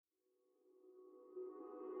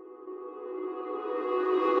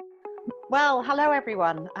Well, hello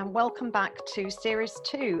everyone, and welcome back to Series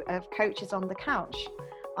 2 of Coaches on the Couch.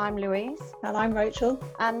 I'm Louise. And I'm Rachel.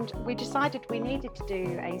 And we decided we needed to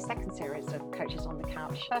do a second series of Coaches on the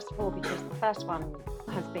Couch. First of all, because the first one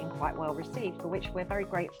has been quite well received, for which we're very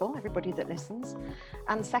grateful, everybody that listens.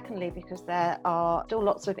 And secondly, because there are still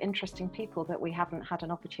lots of interesting people that we haven't had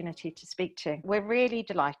an opportunity to speak to. We're really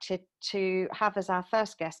delighted to have as our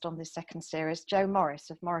first guest on this second series, Joe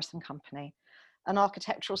Morris of Morris & Company, an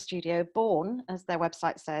architectural studio born, as their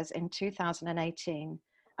website says, in 2018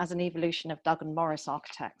 as an evolution of Doug and Morris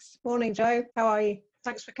Architects. Morning, Joe. How are you?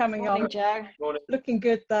 Thanks for coming Morning, on. Joe. Morning. Looking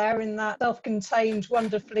good there in that self-contained,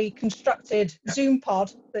 wonderfully constructed Zoom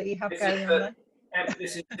pod that you have going on there.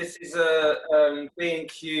 This is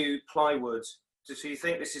B&Q plywood. So you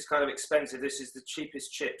think this is kind of expensive? This is the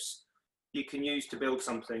cheapest chips you can use to build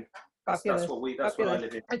something. That's what I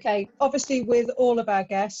live in. Okay, obviously with all of our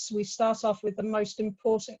guests, we start off with the most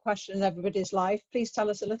important question in everybody's life. Please tell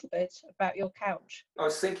us a little bit about your couch. I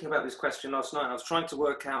was thinking about this question last night. I was trying to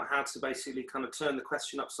work out how to basically kind of turn the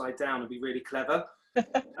question upside down and be really clever.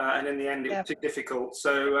 And in the end, it was too difficult.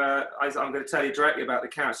 So I'm going to tell you directly about the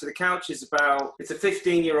couch. So the couch is it's a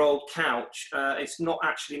 15-year-old couch. It's not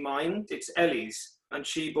actually mine. It's Ellie's. And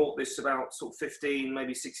she bought this about sort of 15,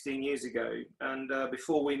 maybe 16 years ago. And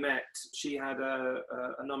before we met, she had a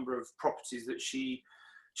number of properties that she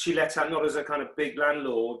let out, not as a kind of big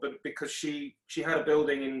landlord, but because she had a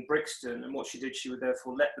building in Brixton. And what she did, she would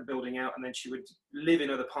therefore let the building out, and then she would live in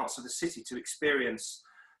other parts of the city to experience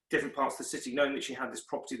different parts of the city, knowing that she had this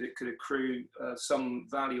property that could accrue some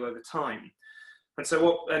value over time. And so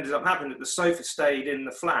what ended up happening, that the sofa stayed in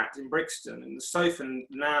the flat in Brixton, and the sofa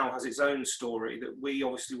now has its own story that we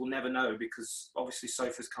obviously will never know, because obviously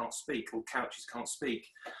sofas can't speak, or couches can't speak.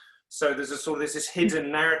 So there's this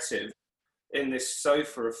hidden narrative in this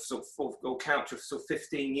sofa or couch of sort of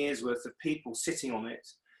 15 years worth of people sitting on it,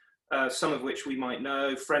 some of which we might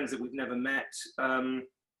know, friends that we've never met. And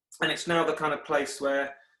it's now the kind of place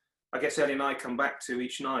where I guess Ellie and I come back to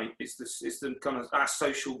each night. It's the kind of our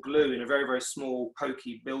social glue in a very, very small,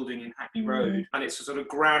 pokey building in Hackney Road. And it's a sort of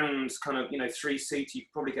grand kind of, 3-seater. You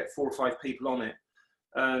could probably get 4 or 5 people on it.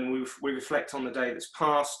 And we reflect on the day that's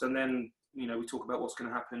passed, and then, we talk about what's going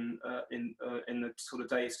to happen in the sort of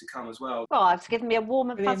days to come as well. Well, it's given me a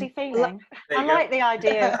warm and fuzzy feeling. I like the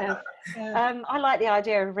idea of I like the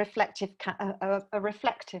idea of a reflective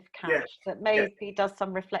couch that maybe does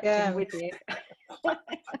some reflecting with you.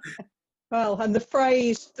 Well, and the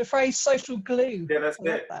phrase social glue. Yeah, that's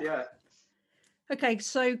it. Yeah. Okay,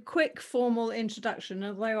 so quick formal introduction,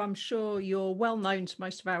 although I'm sure you're well known to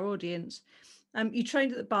most of our audience. You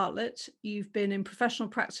trained at the Bartlett. You've been in professional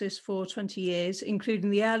practice for 20 years, including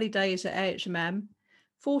the early days at AHMM,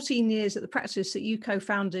 14 years at the practice that you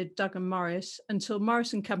co-founded, Doug and Morris, until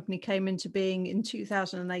Morris & Company came into being in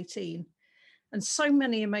 2018. And so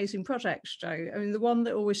many amazing projects, Joe. I mean, the one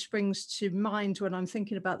that always springs to mind when I'm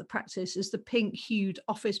thinking about the practice is the pink-hued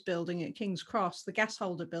office building at King's Cross, the gas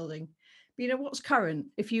holder building. But what's current?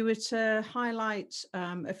 If you were to highlight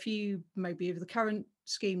a few maybe of the current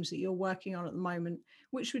schemes that you're working on at the moment,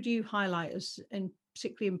 which would you highlight as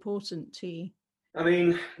particularly important to you? I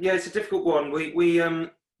mean, it's a difficult one.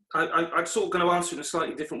 I'm sort of going to answer in a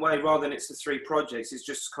slightly different way, rather than it's the 3 projects. It's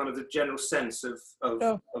just kind of the general sense of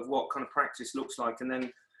what kind of practice looks like, and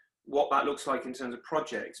then what that looks like in terms of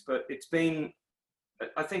projects. But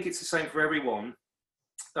I think it's the same for everyone.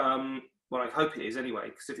 Well, I hope it is anyway,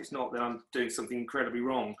 because if it's not, then I'm doing something incredibly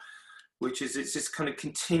wrong, which is it's this kind of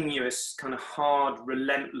continuous, kind of hard,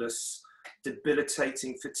 relentless,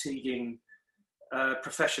 debilitating, fatiguing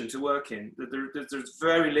profession to work in. There's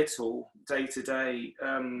very little day-to-day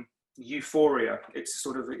euphoria.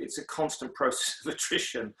 It's a constant process of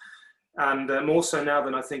attrition, and more so now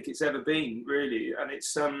than I think it's ever been, really. And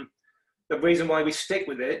it's the reason why we stick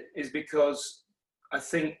with it is because I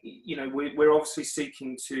think we're obviously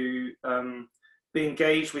seeking to be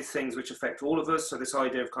engaged with things which affect all of us. So this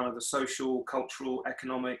idea of kind of the social, cultural,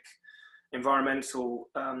 economic, environmental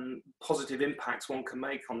positive impacts one can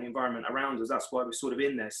make on the environment around us. That's why we're sort of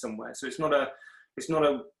in there somewhere. So it's not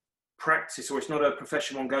a practice, or it's not a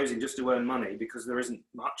profession one goes in just to earn money, because there isn't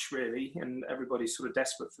much really, and everybody's sort of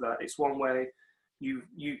desperate for that. It's one where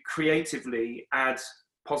you creatively add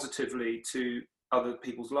positively to other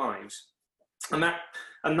people's lives. And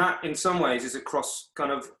that in some ways is across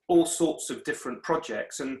kind of all sorts of different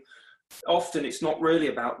projects. And often it's not really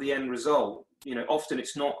about the end result. Often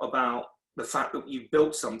it's not about the fact that you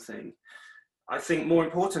built something. I think more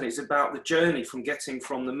important, it's about the journey from getting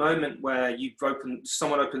from the moment where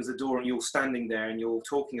someone opens the door and you're standing there and you're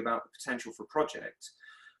talking about the potential for a project,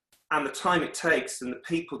 and the time it takes and the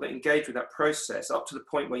people that engage with that process up to the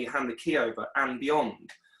point where you hand the key over and beyond,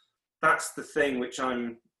 that's the thing which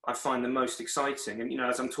I find the most exciting. And, you know,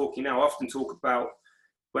 as I'm talking now, I often talk about,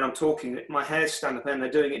 when I'm talking, my hairs stand up and they're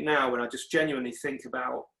doing it now, when I just genuinely think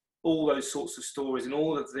about all those sorts of stories and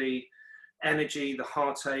all of the energy, the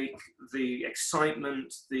heartache, the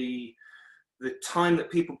excitement, the time that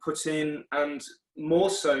people put in, and more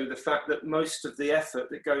so the fact that most of the effort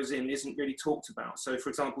that goes in isn't really talked about. So, for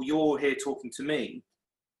example, you're here talking to me,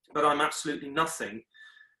 but I'm absolutely nothing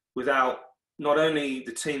without not only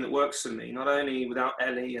the team that works for me, not only without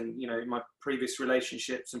Ellie and, you know, my previous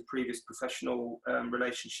relationships and previous professional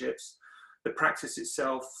relationships, the practice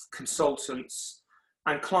itself, consultants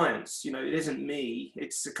and clients. You know, it isn't me,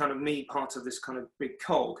 it's the kind of me part of this kind of big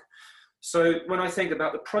cog. So when I think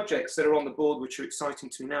about the projects that are on the board, which are exciting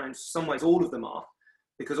to me now, in some ways all of them are,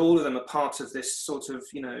 because all of them are part of this sort of,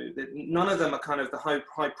 you know, none of them are kind of the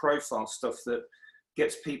high profile stuff that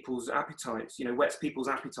gets people's appetites, you know, whets people's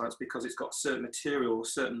appetites because it's got certain material or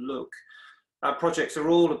certain look. Our projects are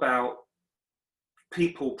all about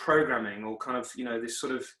people programming, or kind of, you know, this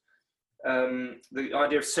sort of, the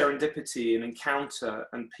idea of serendipity and encounter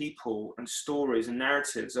and people and stories and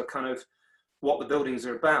narratives are kind of what the buildings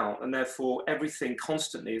are about, and therefore everything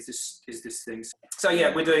constantly is this thing. So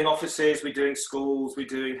yeah, we're doing offices, we're doing schools, we're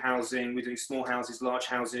doing housing, we're doing small houses, large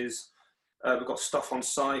houses. We've got stuff on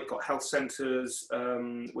site, got health centres,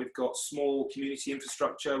 we've got small community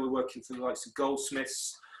infrastructure. We're working for the likes of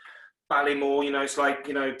Goldsmiths, Ballymore. You know, it's like,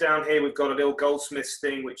 you know, down here we've got a little Goldsmiths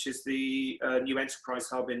thing, which is the new enterprise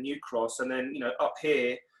hub in New Cross, and then, you know, up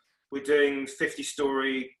here we're doing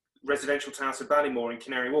 50-storey residential towns of Ballymore and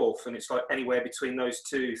Canary Wharf, and it's like anywhere between those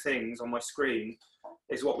two things on my screen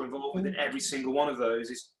is what we're involved with, and every single one of those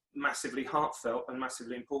is massively heartfelt and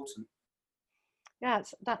massively important. Yeah,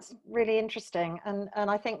 that's really interesting, and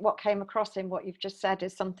I think what came across in what you've just said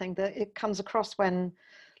is something that it comes across when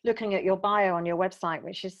looking at your bio on your website,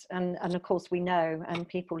 which is, and of course we know, and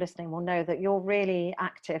people listening will know, that you're really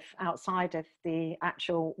active outside of the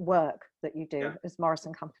actual work that you do as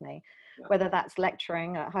Morrison Company, whether that's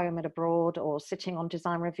lecturing at home and abroad, or sitting on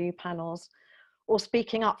design review panels, or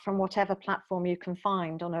speaking up from whatever platform you can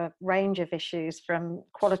find on a range of issues, from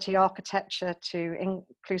quality architecture to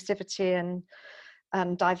inclusivity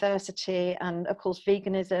and diversity, and of course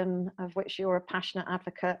veganism, of which you're a passionate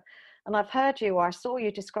advocate. And I've heard you, or I saw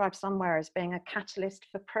you described somewhere as being a catalyst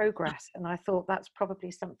for progress, and I thought that's probably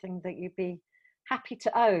something that you'd be happy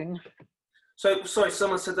to own. So, sorry,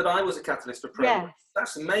 someone said that I was a catalyst for progress. Yes.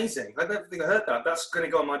 That's amazing. I don't think I heard that. That's going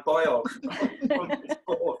to go on my bio.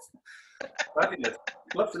 Fabulous.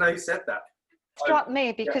 Love to know who said that. Struck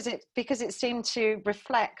me because it seemed to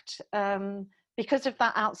reflect, because of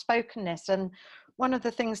that outspokenness. And one of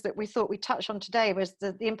the things that we thought we'd touch on today was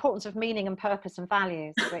the importance of meaning and purpose and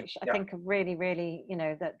values, which I think are really, really, you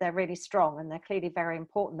know, that they're really strong, and they're clearly very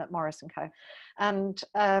important at Morrison Co. And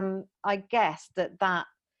I guess that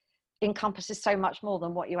encompasses so much more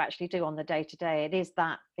than what you actually do on the day-to-day.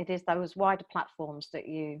 It is those wider platforms that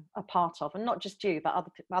you are part of, and not just you, but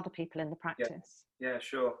other people in the practice. Yeah,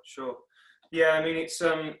 sure. Yeah, I mean, it's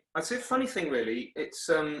I'd say a funny thing, really. It's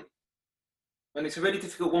and it's a really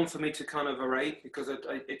difficult one for me to kind of orate, because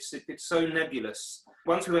it's so nebulous.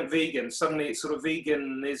 Once we went vegan, suddenly it's sort of,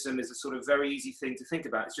 veganism is a sort of very easy thing to think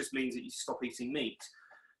about. It just means that you stop eating meat,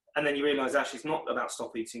 and then you realise actually it's not about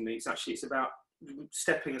stop eating meat. It's about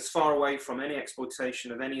stepping as far away from any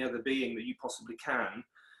exploitation of any other being that you possibly can,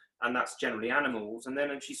 and that's generally animals. And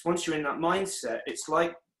then once you're in that mindset, it's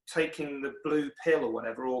like taking the blue pill or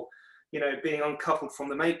whatever, or, you know, being uncoupled from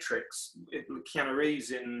the Matrix. Keanu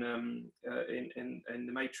Reeves in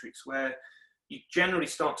the Matrix, where you generally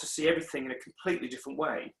start to see everything in a completely different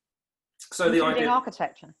way. So including the idea,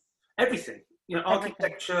 architecture, everything, you know,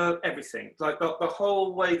 architecture, everything, like the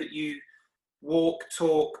whole way that you walk,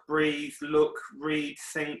 talk, breathe, look, read,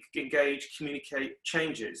 think, engage, communicate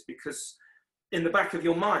changes, because in the back of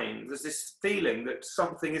your mind there's this feeling that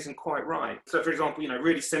something isn't quite right. So for example, you know,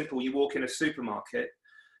 really simple, you walk in a supermarket,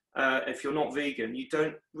 if you're not vegan, you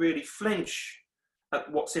don't really flinch at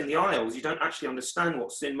what's in the aisles. You don't actually understand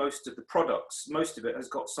what's in most of the products. Most of it has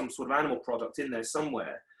got some sort of animal product in there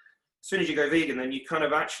somewhere. As soon as you go vegan, then you kind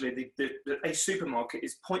of actually, a supermarket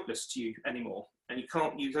is pointless to you anymore, and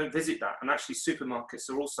you don't visit that. And actually supermarkets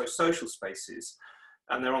are also social spaces,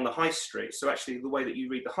 and they're on the high street. So actually the way that you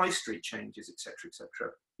read the high street changes, etc.,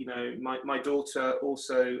 etc. You know, my daughter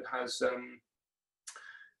also has,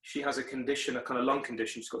 she has a condition, a kind of lung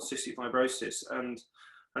condition. She's got cystic fibrosis, and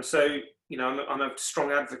so, you know, I'm a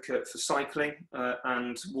strong advocate for cycling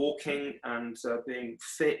and walking and being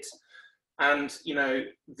fit. And, you know,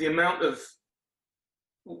 the amount of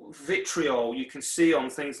vitriol you can see on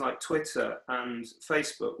things like Twitter and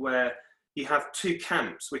Facebook, where you have two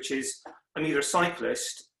camps, which is, I'm either a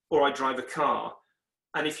cyclist or I drive a car.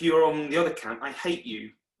 And if you're on the other camp, I hate you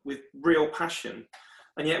with real passion.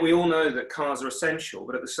 And yet we all know that cars are essential,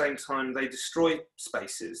 but at the same time, they destroy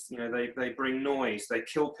spaces. You know, they bring noise, they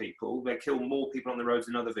kill people, they kill more people on the roads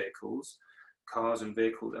than other vehicles, cars and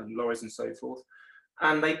vehicles and lorries and so forth.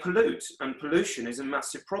 And they pollute, and pollution is a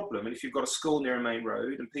massive problem. And if you've got a school near a main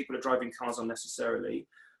road and people are driving cars unnecessarily,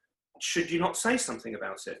 should you not say something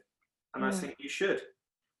about it? And I think you should.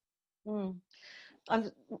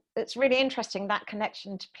 And it's really interesting, that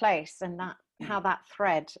connection to place, and that how that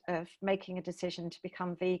thread of making a decision to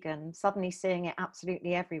become vegan, suddenly seeing it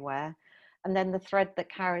absolutely everywhere, and then the thread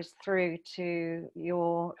that carries through to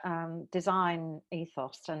your design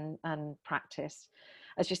ethos and practice.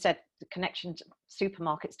 As you said, the connection to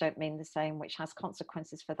supermarkets don't mean the same, which has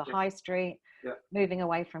consequences for the high street. Moving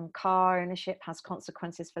away from car ownership has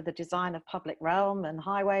consequences for the design of public realm and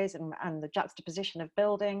highways and the juxtaposition of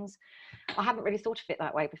buildings. I hadn't really thought of it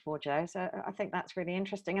that way before, Joe, so I think that's really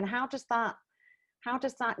interesting. And how does that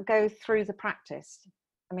go through the practice?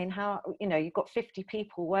 I mean, how, you know, you've got 50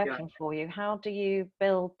 people working for you. How do you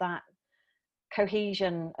build that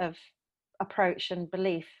cohesion of approach and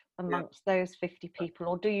belief amongst those 50 people,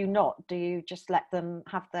 or do you not? Do you just let them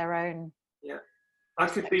have their own? I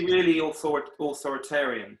could be really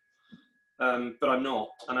authoritarian, but I'm not.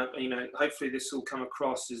 And you know, hopefully this will come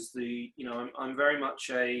across as the, you know, I'm very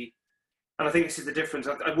much and I think this is the difference.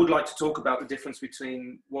 I would like to talk about the difference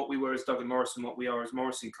between what we were as Douglas Morris and what we are as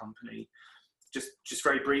Morrison Company. Just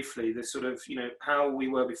very briefly, the sort of, you know, how we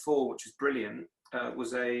were before, which was brilliant,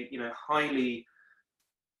 was a, you know, highly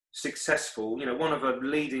successful, you know, one of a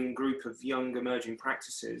leading group of young emerging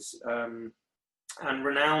practices, and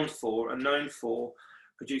renowned for and known for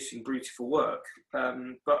producing beautiful work.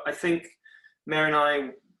 But I think Mary and I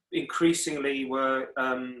increasingly were,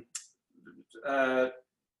 there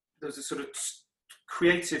was a sort of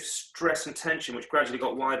creative stress and tension which gradually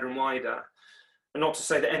got wider and wider. And not to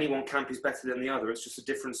say that any one camp is better than the other, it's just a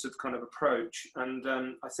difference of kind of approach. And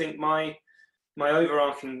I think my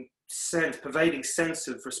overarching pervading sense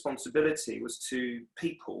of responsibility was to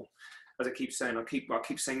people. As I keep saying, I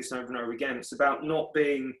keep saying this over and over again. It's about not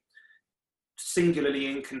being singularly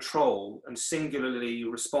in control and singularly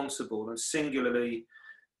responsible and singularly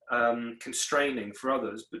constraining for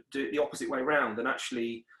others, but do it the opposite way around and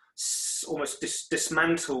actually almost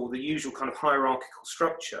dismantle the usual kind of hierarchical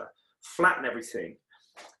structure, flatten everything,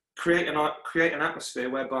 create an atmosphere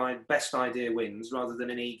whereby best idea wins rather than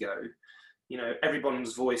an ego. You know,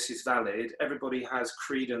 everyone's voice is valid, everybody has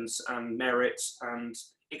credence and merit and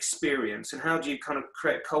experience, and how do you kind of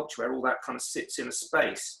create a culture where all that kind of sits in a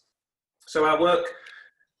space? So our work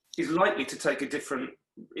is likely to take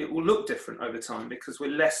it will look different over time because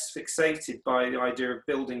we're less fixated by the idea of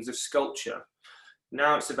buildings of sculpture.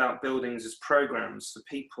 Now it's about buildings as programs for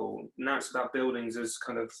people. Now it's about buildings as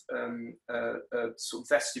kind of sort of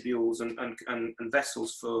vestibules and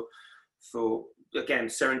vessels for again,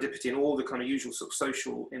 serendipity and all the kind of usual sort of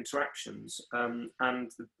social interactions.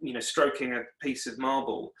 And, you know, stroking a piece of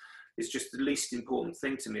marble is just the least important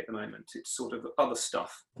thing to me at the moment. It's sort of other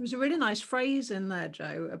stuff. There was a really nice phrase in there,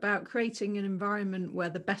 Joe, about creating an environment where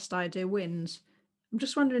the best idea wins. I'm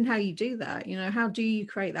just wondering how you do that. You know, how do you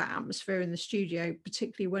create that atmosphere in the studio,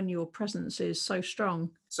 particularly when your presence is so strong?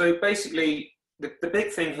 So basically, the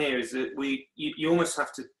big thing here is that you almost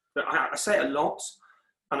have to, I say it a lot,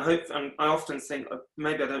 and I often think,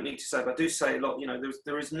 maybe I don't need to say it, but I do say a lot, you know,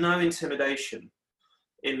 there is no intimidation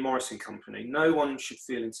in Morrison Company. No one should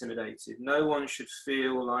feel intimidated. No one should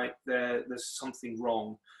feel like there's something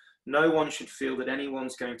wrong. No one should feel that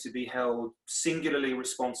anyone's going to be held singularly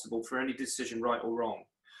responsible for any decision, right or wrong.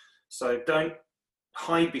 So don't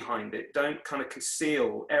hide behind it. Don't kind of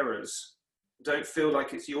conceal errors. Don't feel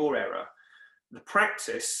like it's your error. The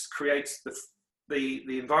practice creates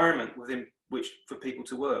the environment within which for people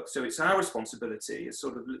to work. So it's our responsibility as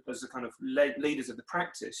the kind of leaders of the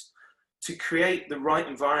practice to create the right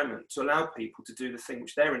environment to allow people to do the thing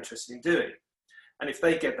which they're interested in doing. And if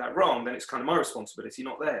they get that wrong, then it's kind of my responsibility,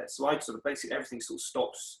 not theirs. So I sort of basically, everything sort of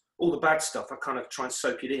stops, all the bad stuff, I kind of try and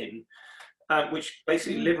soak it in, which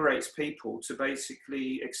basically liberates people to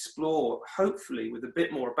basically explore, hopefully with a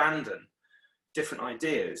bit more abandon, different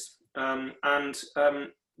ideas.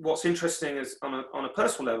 What's interesting is on a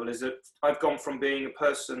personal level is that I've gone from being a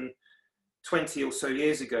person 20 or so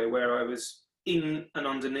years ago where I was in and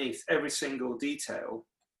underneath every single detail,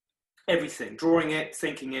 everything, drawing it,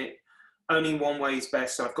 thinking it, only one way is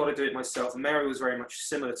best, so I've got to do it myself. And Mary was very much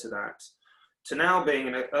similar to that. to now being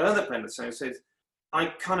in another blended center. So I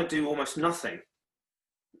kind of do almost nothing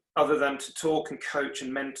other than to talk and coach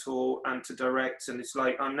and mentor and to direct. And it's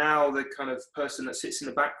like, I'm now the kind of person that sits in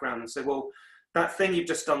the background and say, well, that thing you've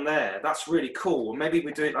just done there, that's really cool. Maybe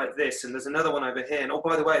we do it like this. And there's another one over here. And oh,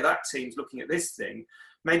 by the way, that team's looking at this thing.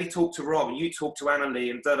 Maybe talk to Rob and you talk to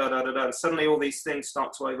Annalie and da-da-da-da-da. And suddenly all these things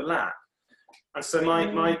start to overlap. And so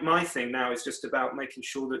my thing now is just about making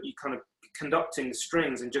sure that you kind of conducting the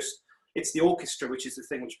strings and just, it's the orchestra, which is the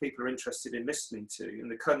thing which people are interested in listening to. And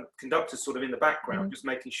the conductor's sort of in the background, just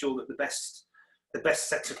making sure that the best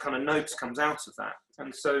set of kind of notes comes out of that.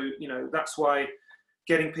 And so, you know, that's why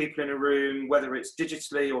getting people in a room, whether it's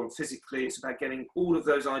digitally or physically, it's about getting all of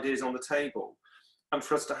those ideas on the table. And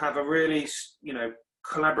for us to have a really, you know,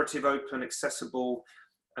 collaborative, open, accessible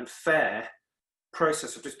and fair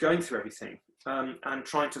process of just going through everything. And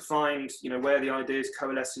trying to find, you know, where the ideas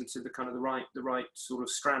coalesce into the kind of the right sort of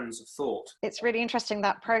strands of thought. It's really interesting,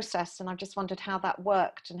 that process, and I've just wondered how that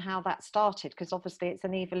worked and how that started, because obviously it's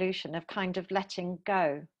an evolution of kind of letting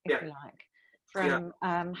go, if you like, from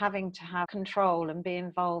having to have control and be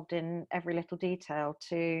involved in every little detail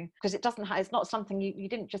to, because it doesn't it's not something you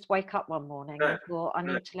didn't just wake up one morning and thought, I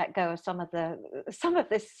need to let go of some of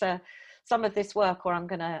this work, or I'm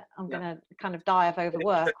gonna kind of die of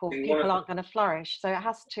overwork, or people aren't going to flourish. So it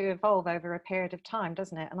has to evolve over a period of time,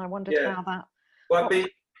 doesn't it? And I wondered how that. Well, I've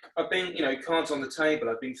been, you know, cards on the table.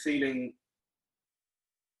 I've been feeling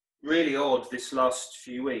really odd this last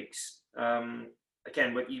few weeks.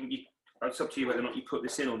 Again, but it's up to you whether or not you put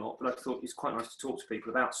this in or not. But I thought it's quite nice to talk to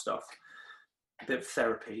people about stuff, a bit of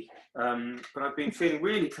therapy. But I've been feeling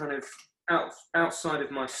really kind of outside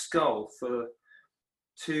of my skull for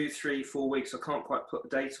 2, 3, 4 weeks. I can't quite put a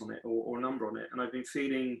date on it or a number on it. And I've been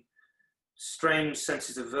feeling strange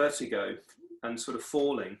senses of vertigo and sort of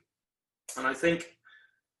falling. And I think,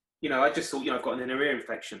 you know, I just thought, you know, I've got an inner ear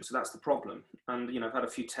infection, so that's the problem. And, you know, I've had a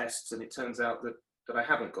few tests and it turns out that I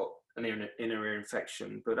haven't got an inner ear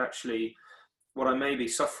infection, but actually what I may be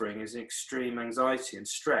suffering is extreme anxiety and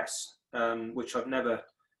stress, which I've never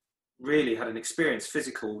really had an experience,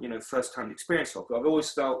 physical, you know, first-hand experience of. But I've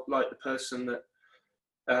always felt like the person that,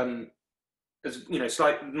 as you know, it's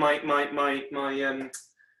like my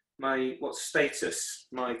what status,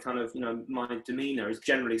 my kind of, you know, my demeanor is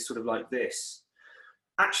generally sort of like this.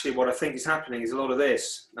 Actually, what I think is happening is a lot of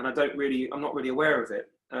this, and I'm not really aware of it.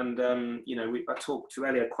 And you know, I talk to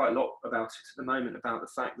Elliot quite a lot about it at the moment, about the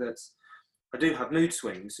fact that I do have mood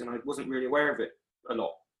swings, and I wasn't really aware of it a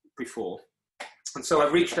lot before. And so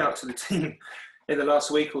I've reached out to the team in the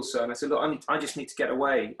last week or so, and I said, look, I just need to get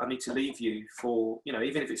away. I need to leave you for, you know,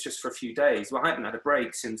 even if it's just for a few days. Well, I haven't had a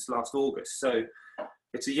break since last August. So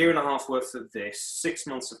it's a year and a half worth of this, 6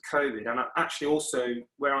 months of COVID. And I actually also,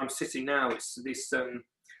 where I'm sitting now, it's this, Ellie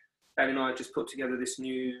and I just put together this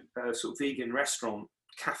new sort of vegan restaurant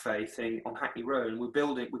cafe thing on Hackney Road. And we've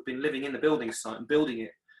been living in the building site and building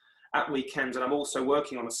it at weekends. And I'm also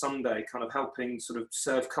working on a Sunday, kind of helping sort of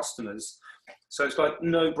serve customers. So it's like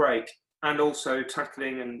no break. And also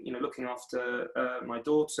tackling and, you know, looking after my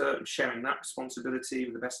daughter and sharing that responsibility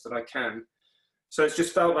with the best that I can. So it's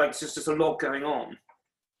just felt like it's just a lot going on.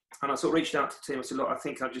 And I sort of reached out to the team. I said, look, I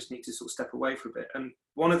think I just need to sort of step away for a bit. And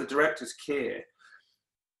one of the directors, Keir,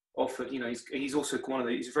 offered, you know, he's also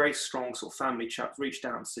he's a very strong sort of family chap, reached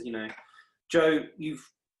out and said, you know, Joe, you've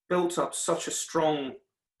built up such a strong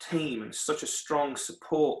team and such a strong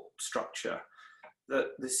support structure that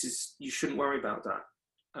you shouldn't worry about that.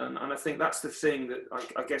 And I think that's the thing that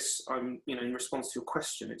I guess I'm, you know, in response to your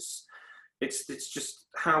question, it's just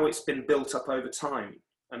how it's been built up over time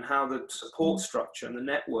and how the support structure and the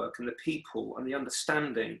network and the people and the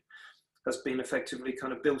understanding has been effectively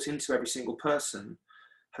kind of built into every single person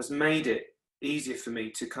has made it easier for me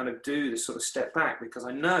to kind of do this sort of step back, because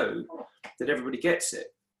I know that everybody gets it.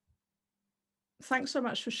 Thanks so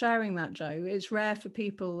much for sharing that, Joe. It's rare for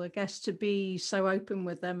people, I guess, to be so open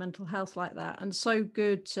with their mental health like that. And so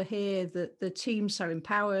good to hear that the team's so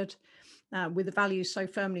empowered, with the values so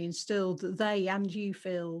firmly instilled that they and you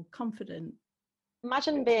feel confident.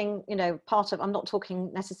 Imagine being, you know, part of, I'm not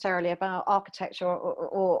talking necessarily about architecture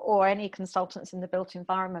or any consultants in the built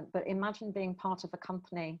environment, but imagine being part of a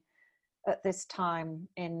company at this time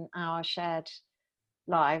in our shared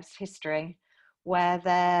lives, history, where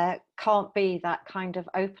there can't be that kind of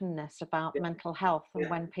openness about mental health and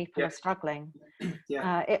when people are struggling.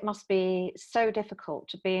 It must be so difficult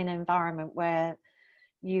to be in an environment where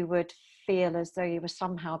you would feel as though you were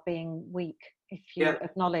somehow being weak if you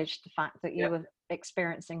acknowledged the fact that you were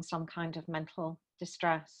experiencing some kind of mental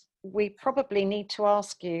distress. We probably need to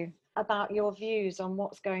ask you about your views on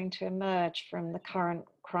what's going to emerge from the current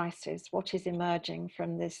crisis? What is emerging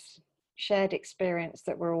from this shared experience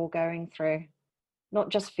that we're all going through? Not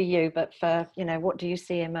just for you, but for, what do you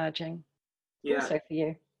see emerging also for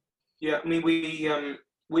you? Yeah, I mean,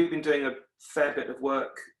 we've been doing a fair bit of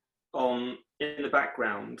work in the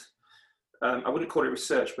background. I wouldn't call it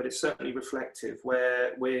research, but it's certainly reflective,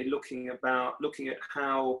 where we're looking at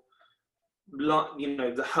how,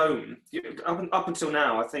 the home, up until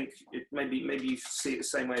now, I think maybe you see it the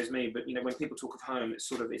same way as me, but when people talk of home,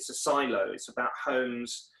 it's a silo. It's about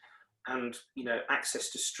homes and access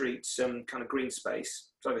to streets and kind of green space.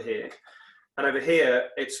 It's over here, and over here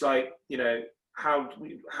it's like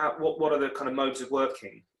what are the kind of modes of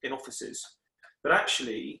working in offices? But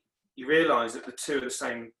actually, you realise that the two are the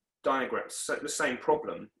same diagrams, so the same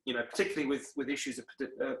problem. Particularly with issues of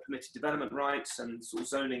permitted development rights and sort of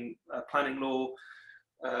zoning, planning law,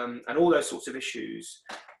 and all those sorts of issues,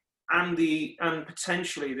 and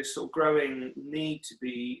potentially this sort of growing need to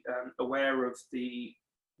be aware of the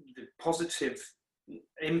positive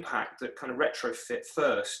impact that kind of retrofit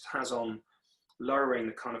first has on lowering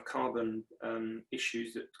the kind of carbon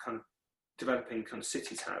issues that kind of developing kind of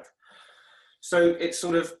cities have. So it's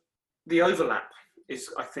sort of the overlap is,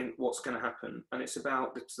 I think, what's going to happen, and it's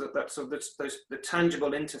about the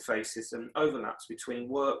tangible interfaces and overlaps between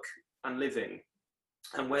work and living,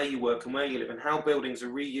 and where you work and where you live, and how buildings are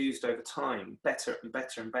reused over time better and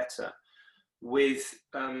better and better, with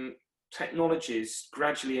technologies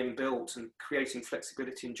gradually inbuilt and creating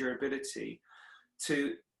flexibility and durability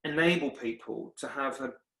to enable people to have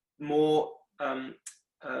a more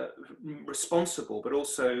responsible but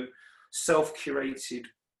also self-curated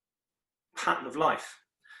pattern of life.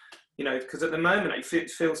 Because at the moment it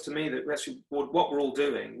feels to me that actually what we're all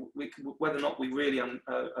doing, whether or not we really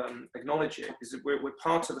acknowledge it, is that we're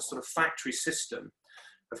part of a sort of factory system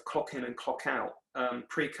of clock in and clock out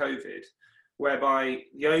pre-COVID, whereby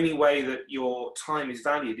the only way that your time is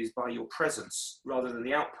valued is by your presence rather than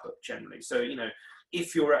the output generally. So,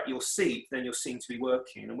 if you're at your seat, then you're seen to be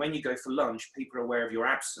working. And when you go for lunch, people are aware of your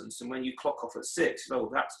absence. And when you clock off at 6,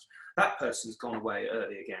 that person's gone away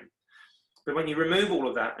early again. But when you remove all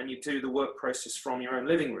of that and you do the work process from your own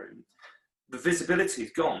living room, the visibility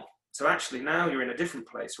is gone. So actually now you're in a different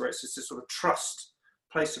place where it's just a sort of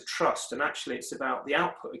place of trust. And actually it's about the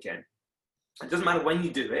output again. It doesn't matter when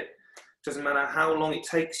you do it. It doesn't matter how long it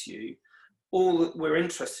takes you. All that we're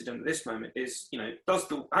interested in at this moment is,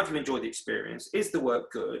 have you enjoyed the experience? Is the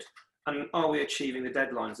work good? And are we achieving the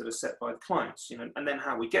deadlines that are set by the clients? And then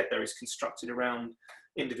how we get there is constructed around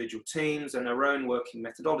individual teams and their own working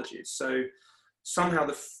methodologies. So somehow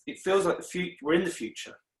it feels like we're in the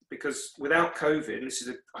future, because without COVID, and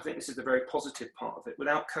I think this is the very positive part of it,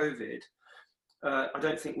 without COVID, I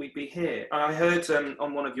don't think we'd be here. I heard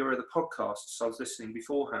on one of your other podcasts, I was listening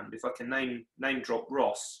beforehand, if I can name drop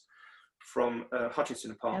Ross from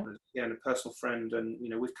Hutchinson & Partners, and a personal friend, and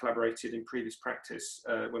we've collaborated in previous practice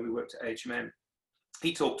when we worked at HMN.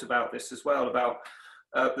 He talked about this as well, about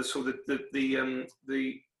the sort of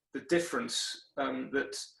the difference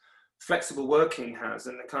that flexible working has,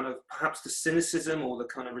 and the kind of perhaps the cynicism or the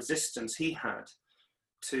kind of resistance he had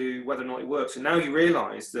to whether or not it works. And now you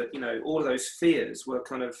realise that all of those fears were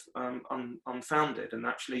kind of unfounded, and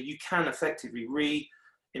actually you can effectively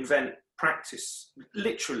reinvent practice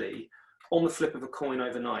literally on the flip of a coin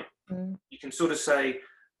overnight. You can sort of say,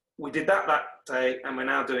 we did that day and we're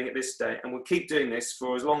now doing it this day, and we'll keep doing this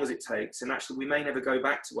for as long as it takes, and actually we may never go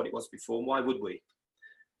back to what it was before, and why would we?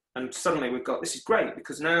 And suddenly this is great,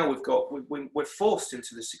 because now we're forced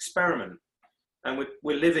into this experiment, and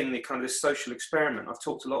we're living the kind of this social experiment. I've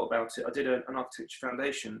talked a lot about it. I did an Architecture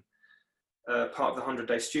Foundation part of the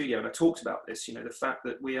 100-day studio, and I talked about this, the fact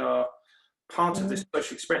that we are part of this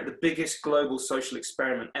social experiment, the biggest global social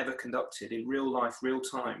experiment ever conducted in real life, real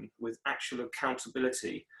time, with actual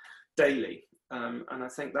accountability daily. And I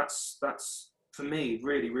think that's for me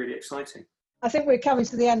really, really exciting. I think we're coming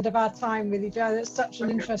to the end of our time with you, Joe. That's such an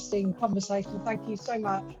interesting conversation. Thank you so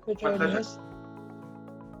much for joining us.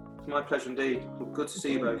 It's my pleasure indeed. Good to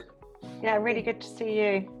see you both. Yeah, really good to see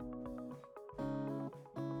you.